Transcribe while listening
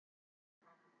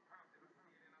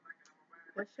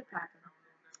what should happen?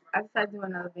 I decided to do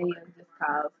another video just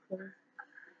cause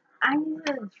I need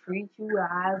to treat you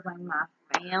guys like my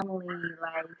family.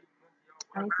 Like,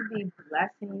 I need to be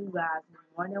blessing you guys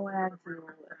more than what I do,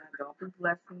 and I don't be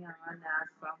blessing y'all now.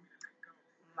 So, I'm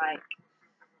like,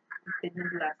 didn't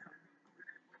bless them.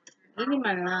 Eating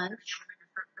my lunch.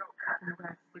 I'm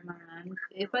gonna see my lunch.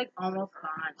 It's like almost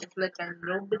gone. It's like a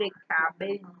little bit of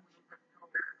cabbage,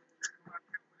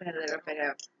 a little bit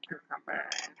of cucumber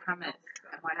and hummus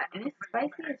and whatnot. And it's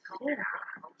spicy as shit.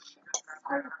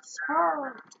 So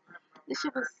this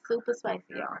shit was super spicy,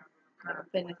 y'all. I'm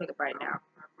finna take a bite now.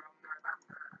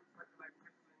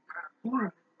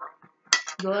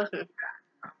 Delicious.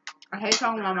 I hate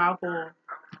talking my mouth full.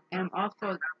 And I'm also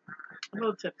a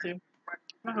little tipsy.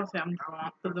 I'm not gonna say I'm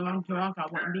drunk, because if I'm drunk, I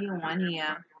wouldn't be on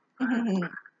here.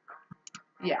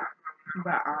 Yeah.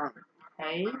 But,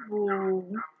 hey,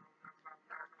 boo.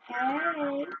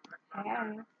 Hey.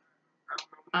 Hey.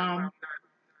 I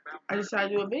decided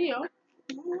to do a video. A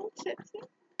little tipsy.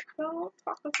 A little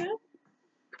talkative.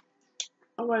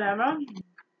 Or whatever.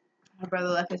 My brother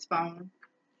left his phone.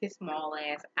 His small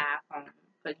ass iPhone.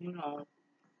 Because, you know,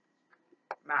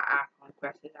 my iPhone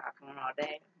crashes iPhone all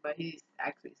day. But he's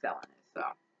actually selling it, so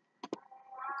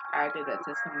I did that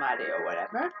to somebody or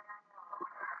whatever.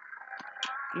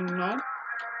 You know?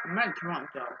 I'm not drunk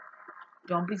though.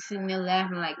 Don't be sitting there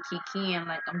laughing like Kiki and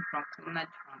like I'm drunk. I'm not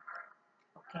drunk.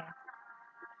 Okay?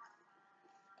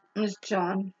 I'm just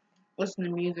chilling. Listening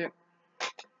to music.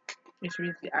 This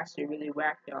music is actually really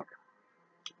whack though.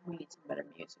 We need some better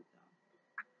music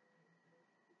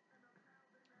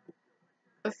though.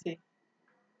 Let's see.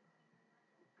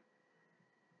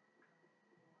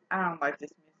 I don't like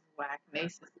this music. Whack.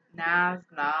 Nas,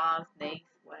 Nace,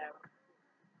 whatever.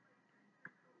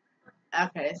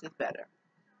 Okay, this is better.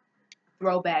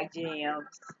 Throwback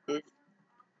jams is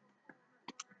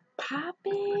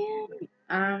popping.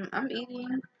 I'm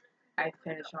eating. I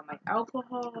finished all my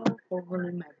alcohol.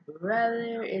 Hopefully my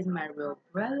brother is my real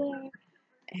brother.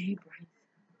 And he brings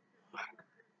more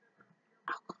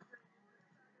alcohol.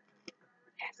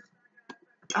 Yes.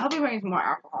 I hope he brings more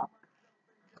alcohol.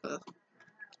 Because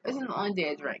this is the only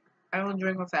day I drink. I don't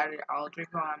drink on Saturday. I'll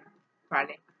drink on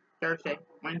Friday, Thursday,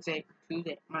 Wednesday,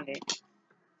 Tuesday, Monday.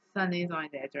 Sunday is the only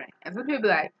day I drink. And some people be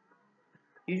like,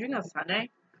 you drink on Sunday?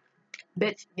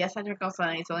 Bitch, yes, I drink on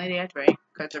Sunday. It's the only day I drink.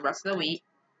 Because the rest of the week,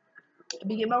 I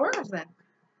be getting my workouts then.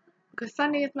 Because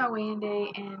Sunday is my weighing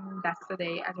day, and that's the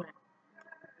day I drink.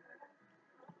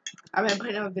 I've been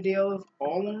putting up videos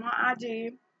all on my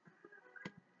IG.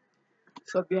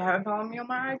 So if you haven't followed me on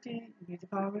my IG, you need to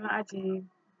follow me on IG.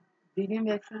 Vegan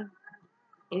Vixen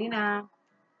 89.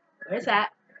 Where's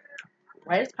that?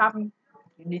 Where's popping?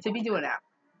 You need to be doing that.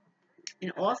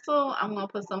 And also, I'm gonna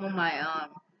put some on my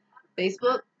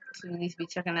Facebook, so you need to be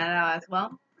checking that out as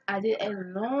well. I did a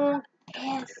long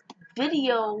ass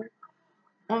video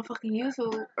on fucking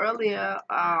YouTube earlier.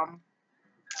 A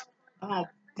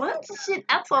bunch of shit.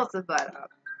 I talked about a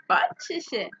bunch of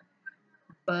shit,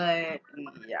 but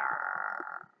yeah,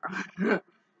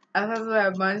 I talked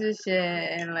about a bunch of shit,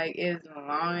 and like it's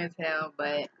long as hell.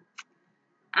 But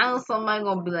I know somebody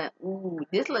gonna be like, "Ooh,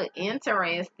 this look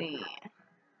interesting,"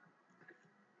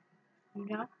 you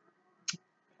know.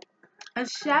 A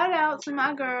shout out to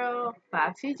my girl,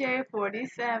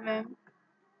 5TJ47.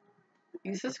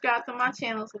 You subscribe to my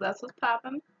channel, so that's what's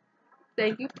popping.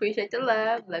 Thank you. Appreciate the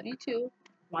love. Love you too.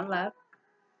 One love.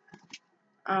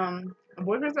 My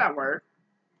boyfriend's at work,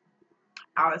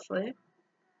 obviously.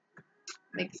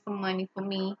 Making some money for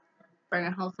me.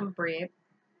 Bringing home some bread.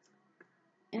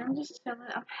 And I'm just chilling.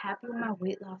 I'm happy with my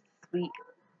weight loss this week.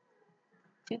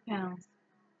 2 pounds.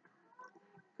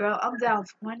 Girl, I'm down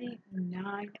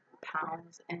 29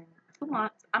 pounds in 2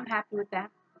 months. I'm happy with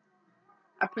that.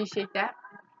 I appreciate that.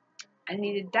 I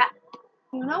needed that.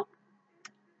 You know?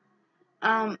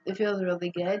 It feels really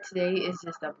good. Today is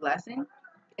just a blessing.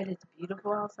 It is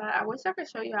beautiful outside. I wish I could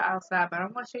show you outside, but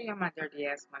I'm gonna show you my dirty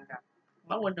ass window.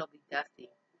 My window be dusty.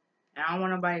 And I don't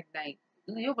want nobody to think,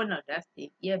 ooh, your window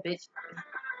dusty. Yeah, bitch.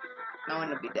 My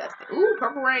window be dusty. Ooh,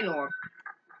 purple rain on.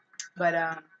 But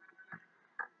yeah,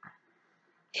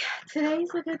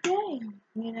 today's a good day.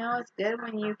 You know, it's good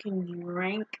when you can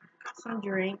drink some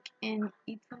drink and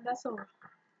eat some vegetables.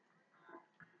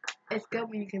 It's good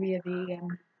when you can be a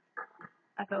vegan.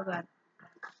 I feel good.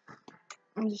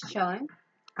 I'm just chilling.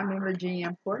 I'm in Virginia,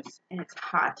 of course, and it's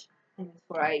hot. And it's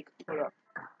like, hold up.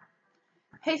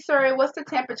 Hey, sorry, what's the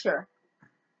temperature?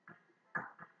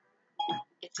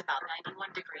 It's about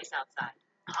 91 degrees outside.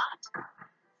 Hot. It's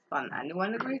about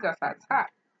 91 degrees outside. It's hot.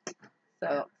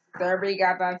 So, Survey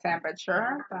got that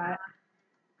temperature, but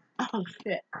oh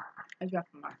shit, I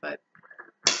dropped my foot.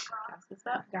 What's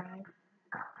up, guys?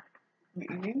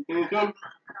 Can you come?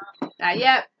 Not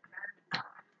yet.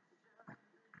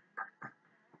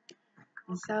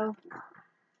 And so,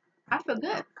 I feel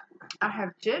good. I have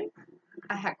gin.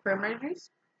 I had cranberry juice.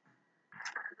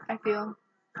 I feel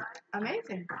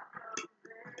amazing.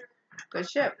 Good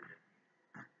shit.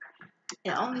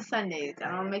 And only Sundays.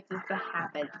 I don't make this a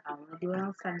habit. I only do it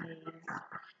on Sundays.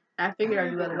 I figured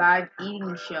I'd do a live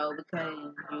eating show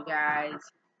because you guys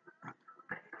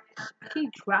keep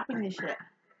dropping this shit.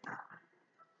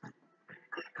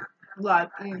 Live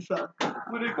eating show.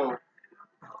 Where they going?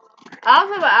 I don't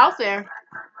think about out there.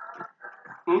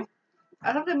 Hmm?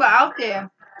 I don't think about out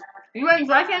there. You ain't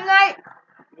drinking tonight?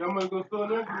 Yeah, I'm gonna go store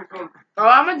there and get something. Oh,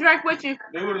 I'm gonna drink with you.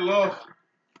 They would have lost.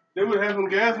 They would have had some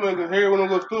gas money because Harry went to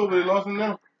go store, but they lost them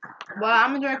now. Well,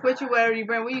 I'm gonna drink with you whatever you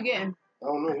bring. What you getting? I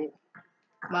don't know yet.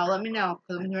 Well, let me know,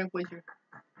 because I'm gonna drink with you.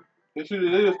 They should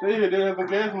have stayed here. They have some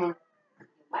gas money.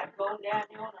 Might go down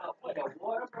there on a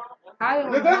water bottle. How you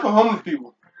on the That's for hunt? homeless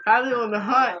people. How you on the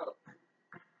hunt?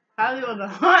 How you on the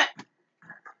hunt?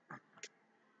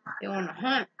 You on the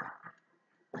hunt?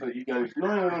 I said, you got any snow?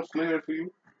 I ain't got no Snickers for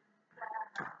you.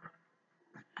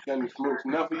 Got any smokes?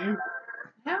 Not for you.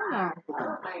 Hell no.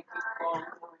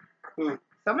 Who?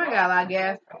 Somebody got a lot of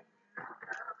gas.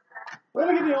 Where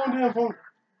they get their own damn phone?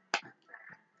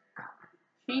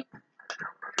 Cheap.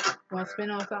 Want to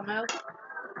spend on something else?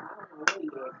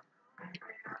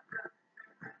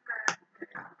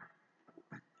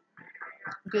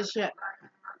 Good shit.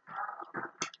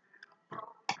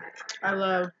 I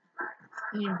love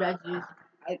eating veggies.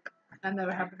 Like, I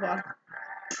never have before.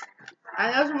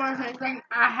 I know someone saying thing.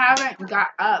 I haven't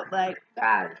got up. Like,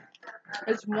 God.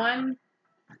 It's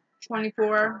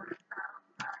 1:24.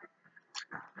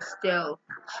 Still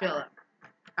chilling.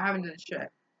 I haven't done shit.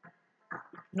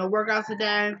 No workouts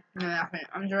today. No nothing.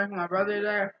 I'm drinking my brother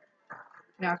there.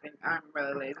 Nothing. I'm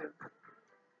really lazy.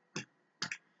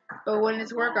 But when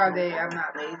it's workout day, I'm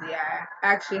not lazy. I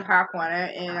actually hop on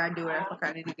it and I do whatever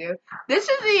I need to do. This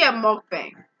should be a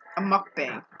mukbang. A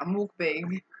mukbang.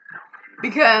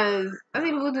 Because I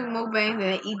think people do mukbangs and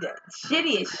they eat the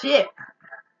shittiest shit.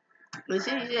 The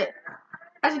shitty shit.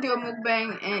 I should do a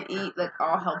mukbang and eat like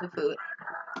all healthy food.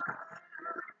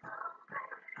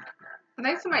 I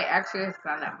think somebody actually has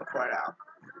done that before though.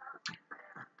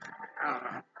 I don't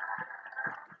know.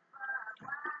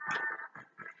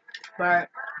 But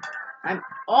I'm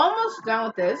almost done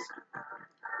with this.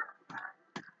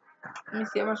 Let me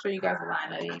see. I'm gonna show you guys a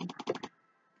line of eating.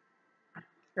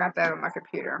 Got that on my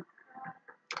computer.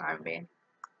 I mean,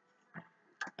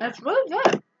 it's really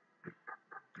good.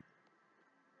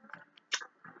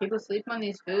 People sleep on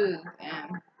these foods,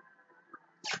 and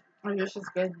it's just as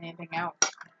good as anything else.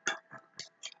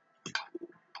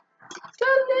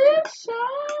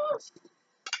 Delicious.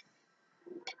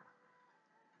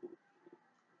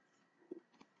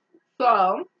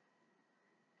 So,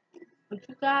 what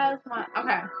you guys want?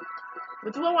 Okay,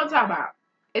 what you want to talk about?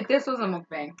 If this was a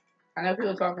mukbang, I know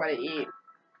people talk about it eat.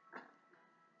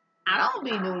 I don't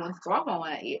be doing what's talk about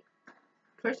when I eat.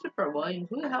 Christopher Williams,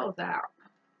 who the hell is that?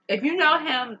 If you know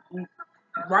him,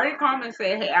 write a comment and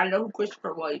say, hey, I know who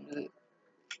Christopher Williams is.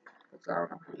 Because I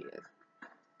don't know who he is.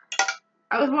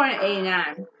 I was born in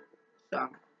 '89, so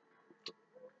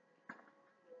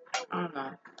I don't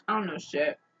know. I don't know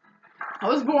shit. I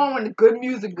was born when the good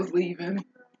music was leaving.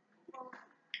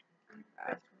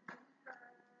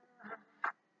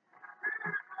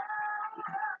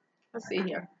 Let's see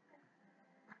here.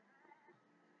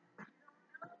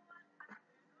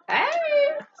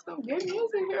 Hey, some good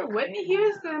music here. Whitney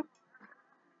Houston.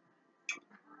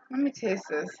 Let me taste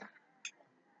this.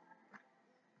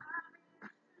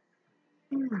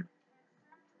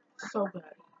 So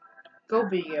good. Go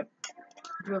vegan.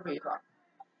 Do a vegan.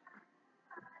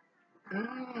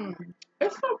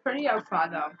 It's so pretty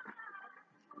outside though.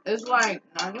 It's like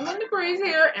 91 degrees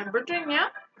here in Virginia.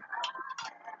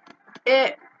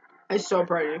 It is so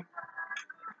pretty.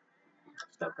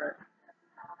 So pretty.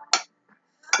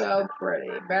 So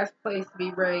pretty. Best place to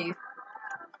be raised.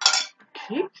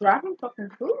 Keep dropping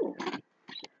fucking food.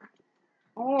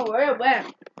 Oh, where it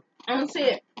went? I don't see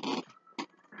it.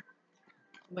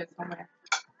 Wait, somewhere.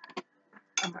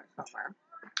 Somewhere.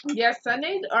 Yeah,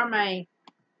 Sundays are my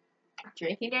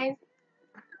drinking days.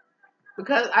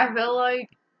 Because I feel like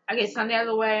I get Sunday out of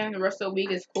the way and the rest of the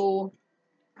week is cool.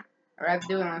 Or I have to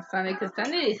do it on Sunday. Because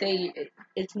Sunday they say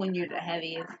it's when you're the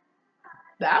heaviest.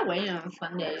 But I wait on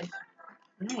Sundays.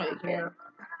 I don't really care.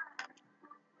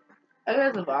 It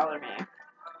doesn't bother me.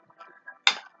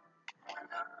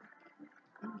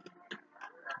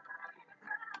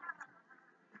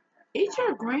 Eat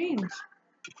your greens.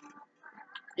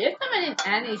 There's so many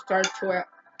Annie starts to it.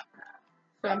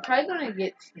 So I'm probably gonna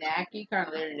get snacky kind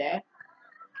of later today.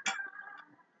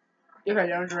 If I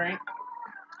don't drink.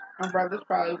 My brother's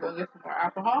probably gonna get some more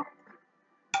alcohol.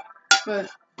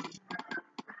 But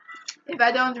if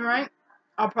I don't drink,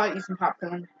 I'll probably eat some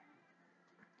popcorn.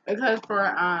 Because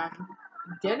for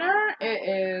dinner it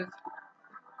is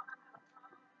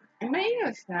am I eating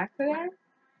a snack today? Never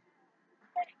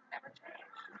changed.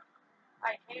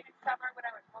 I hated summer when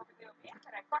I was moving to Japan,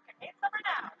 and I fucking hate summer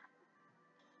now.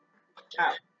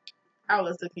 Oh. I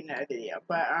was looking at a video,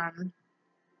 but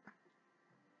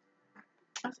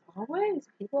as always,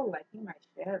 people liking my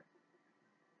shit.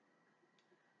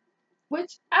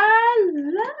 Which I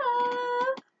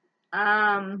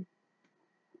love.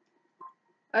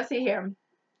 Let's see here.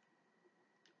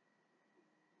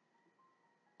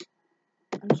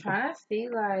 I'm trying to see,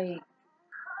 like,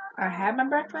 I had my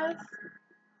breakfast.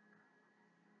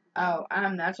 Oh,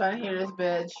 I'm not trying to hear this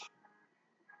bitch.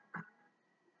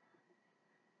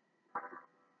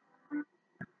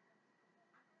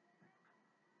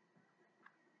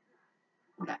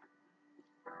 No.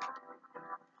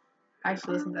 I used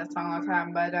to listen to that song all the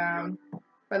time, but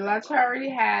for lunch I already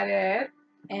had it.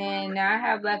 And now I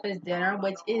have left as dinner,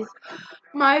 which is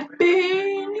my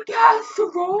bean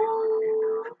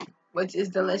casserole, which is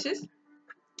delicious.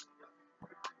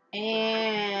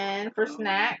 And for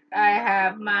snack, I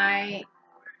have my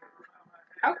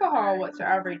alcohol, which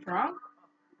I already drunk.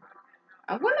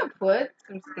 I'm gonna put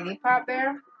some Skinny Pop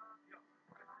there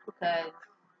because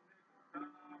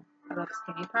I love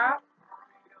Skinny Pop,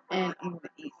 and I'm gonna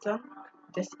eat some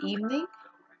this evening.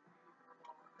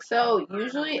 So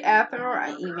usually after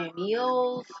I eat my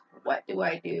meals, what do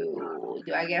I do?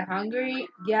 Do I get hungry?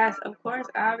 Yes, of course,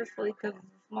 obviously, because it's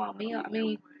a small meal. I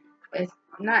mean, it's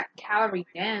not calorie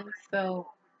dense, so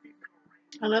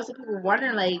unless people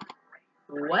wondering, like,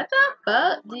 what the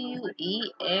fuck do you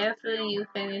eat after you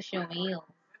finish your meal?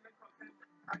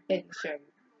 I'm hitting sugar.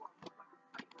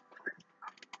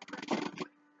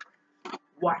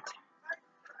 Water.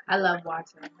 I love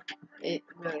water. It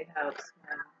really helps.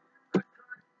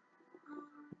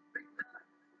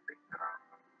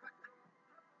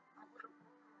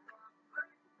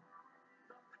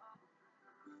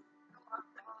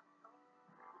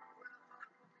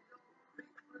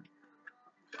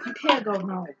 You can't go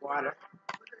wrong with water.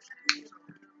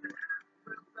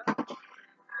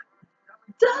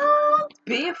 Don't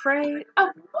be afraid of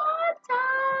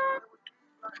water.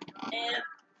 And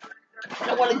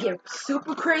I want to get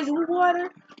super crazy with water.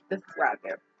 This is right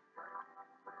there.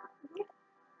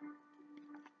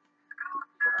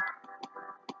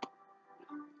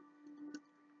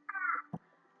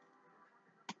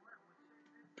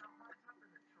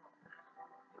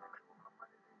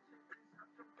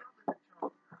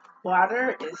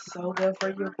 Water is so good for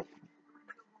you.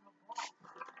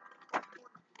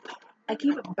 I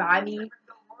keep it by me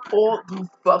all the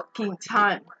fucking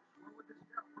time.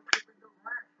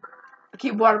 I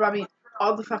keep water by me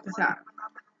all the fucking time.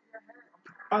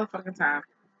 All the fucking time.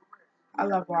 I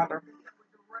love water.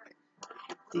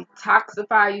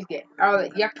 Detoxify, you get all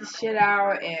that yucky shit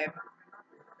out and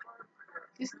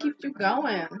just keeps you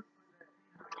going.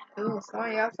 Ooh,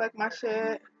 somebody else like my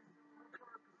shit.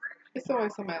 It's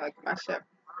always somebody like my shit.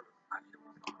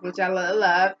 Which I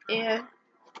love. And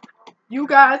you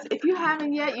guys, if you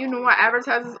haven't yet, you know I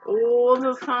advertise this all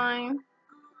the time.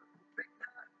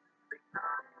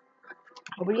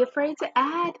 Don't be afraid to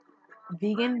add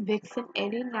Vegan Vixen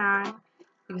 89.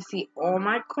 You can see all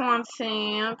my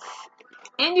content.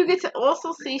 And you get to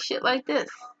also see shit like this.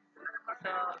 So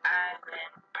I've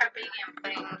been prepping and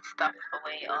putting stuff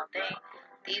away all day.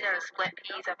 These are the split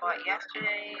peas I bought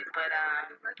yesterday, but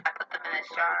I put them in this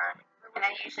jar, and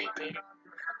I usually date it.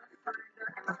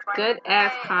 Good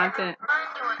ass content.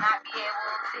 You will not be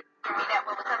able to read that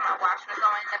well because my washer is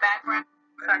going in the background.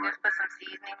 So I just put some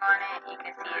seasoning on it. You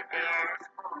can see it there. It's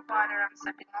cold water I'm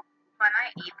sipping on. When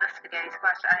I eat the spaghetti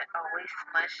squash, I always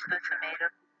smush the tomato.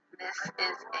 This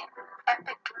is an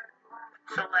epic.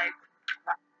 So like,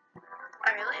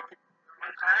 I really am.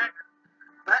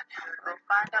 But we'll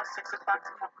find out 6 o'clock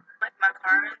tomorrow. My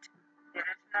current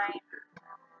dinner tonight.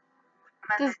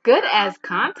 This is good as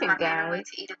content, guys. My favorite way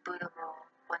to eat a Buddha roll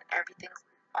when everything's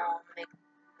all mixed.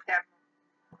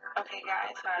 Okay,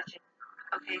 guys,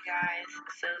 okay, guys.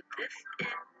 So this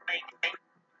is hey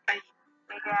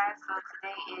guys. So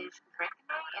today is drinking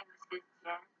day, and this is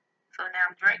gin. So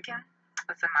now I'm drinking.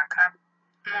 What's in my cup?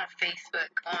 I'm on Facebook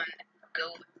on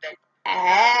Go the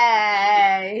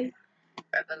Hey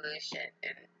Revolution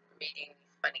and reading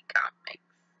these funny comics.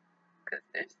 Cause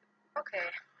there's okay.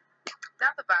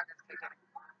 Now the vodka's kicking.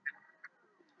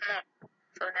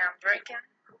 So now I'm drinking.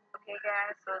 Okay,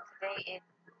 guys. So today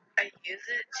I use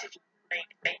it to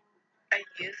I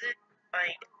use it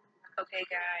okay,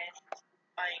 guys.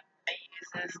 I use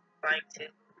this to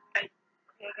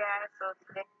okay, guys.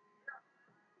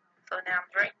 So now I'm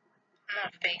drinking. I'm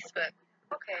on Facebook.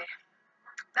 Okay.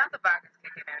 Now the vodka's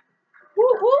kicking in.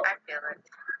 Woo-hoo. I feel it.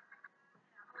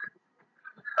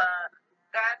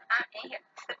 Guys, I'm in here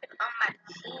sipping on my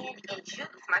gin and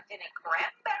juice, my gin and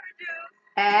cranberry juice.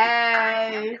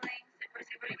 Hey. I'm feeling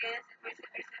super good,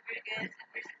 super good,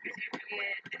 super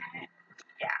good.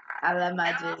 Yeah. I love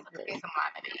my gin. I'm also cooking some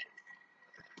lima beans.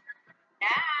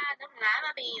 Yeah, them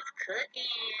lima beans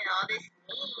cooking. All this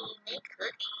steam, they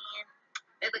cooking.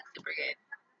 They look super good.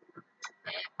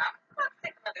 And I'm about to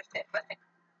take another sip. First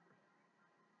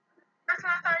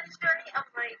when I started this journey, I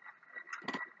was like,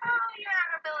 oh, you're not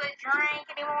gonna be able to drink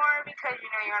anymore because you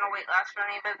know you're on a weight loss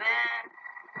journey. But then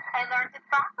I learned that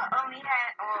vodka only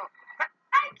had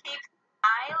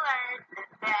I learned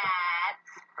that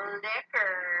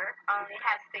liquor only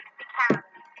has 60 calories.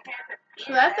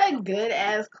 So that's a good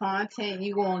ass content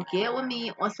you gonna get with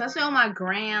me, especially on my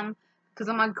gram. Cause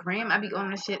on my gram I be on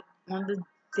the shit on the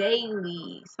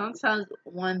daily, sometimes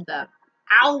on the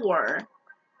hour.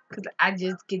 Cause I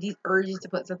just get these urges to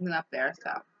put something up there.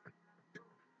 So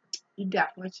you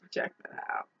definitely should check that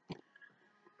out.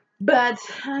 But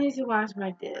I need to wash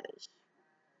my dish.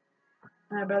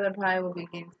 My brother probably will be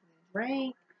getting some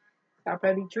drink. So I'll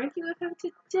probably be drinking with him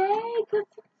today. Because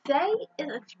today is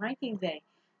a drinking day.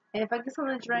 And if I get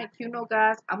something to drink, you know,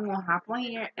 guys, I'm going to hop on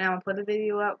here and I'm going to put a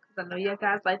video up. Because I know you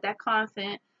guys like that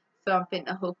content. So I'm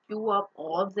finna hook you up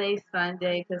all day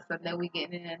Sunday. Because Sunday we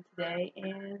getting it in today.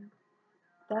 And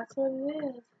that's what it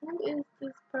is. Who is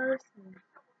this person?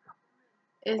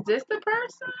 Is this the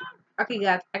person? Okay,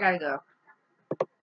 guys, I gotta go.